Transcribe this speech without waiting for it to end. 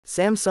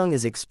Samsung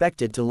is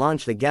expected to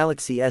launch the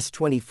Galaxy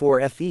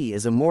S24 FE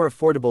as a more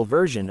affordable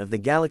version of the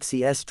Galaxy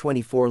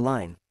S24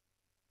 line.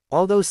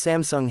 Although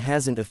Samsung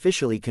hasn't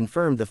officially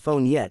confirmed the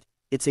phone yet,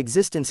 its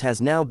existence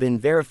has now been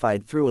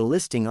verified through a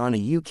listing on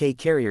a UK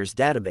carrier's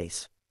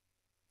database.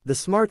 The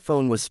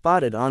smartphone was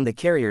spotted on the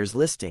carrier's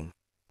listing.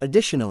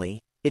 Additionally,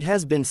 it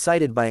has been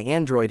cited by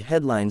Android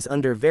headlines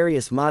under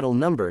various model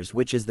numbers,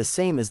 which is the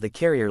same as the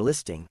carrier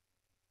listing.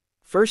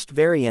 First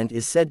variant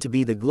is said to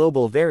be the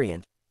global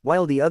variant,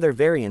 while the other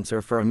variants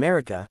are for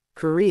America,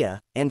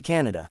 Korea, and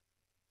Canada.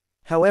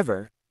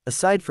 However,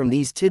 aside from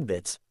these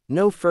tidbits,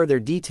 no further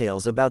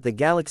details about the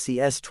Galaxy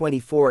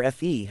S24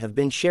 FE have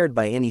been shared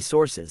by any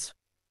sources.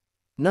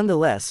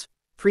 Nonetheless,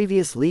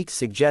 previous leaks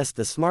suggest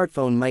the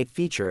smartphone might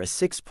feature a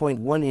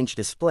 6.1-inch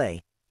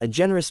display, a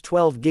generous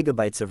 12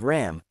 GB of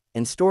RAM,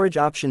 and storage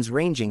options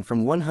ranging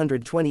from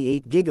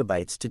 128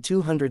 GB to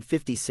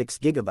 256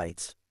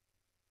 GB.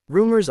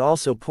 Rumors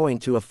also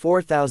point to a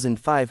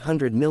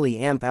 4,500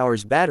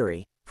 mAh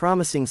battery,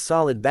 promising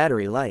solid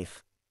battery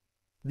life.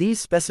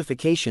 These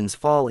specifications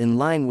fall in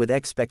line with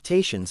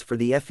expectations for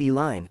the FE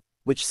line,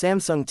 which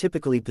Samsung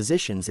typically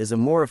positions as a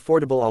more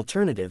affordable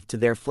alternative to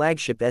their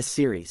flagship S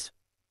series.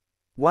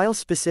 While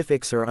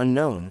specifics are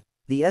unknown,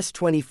 the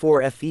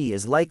S24 FE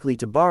is likely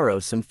to borrow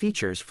some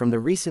features from the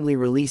recently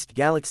released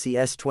Galaxy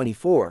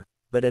S24,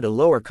 but at a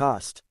lower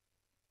cost.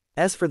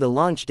 As for the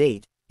launch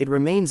date, it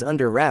remains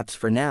under wraps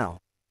for now.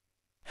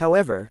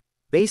 However,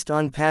 based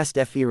on past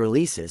FE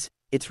releases,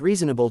 it's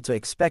reasonable to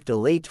expect a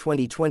late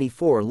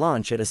 2024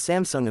 launch at a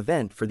Samsung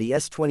event for the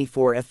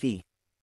S24 FE.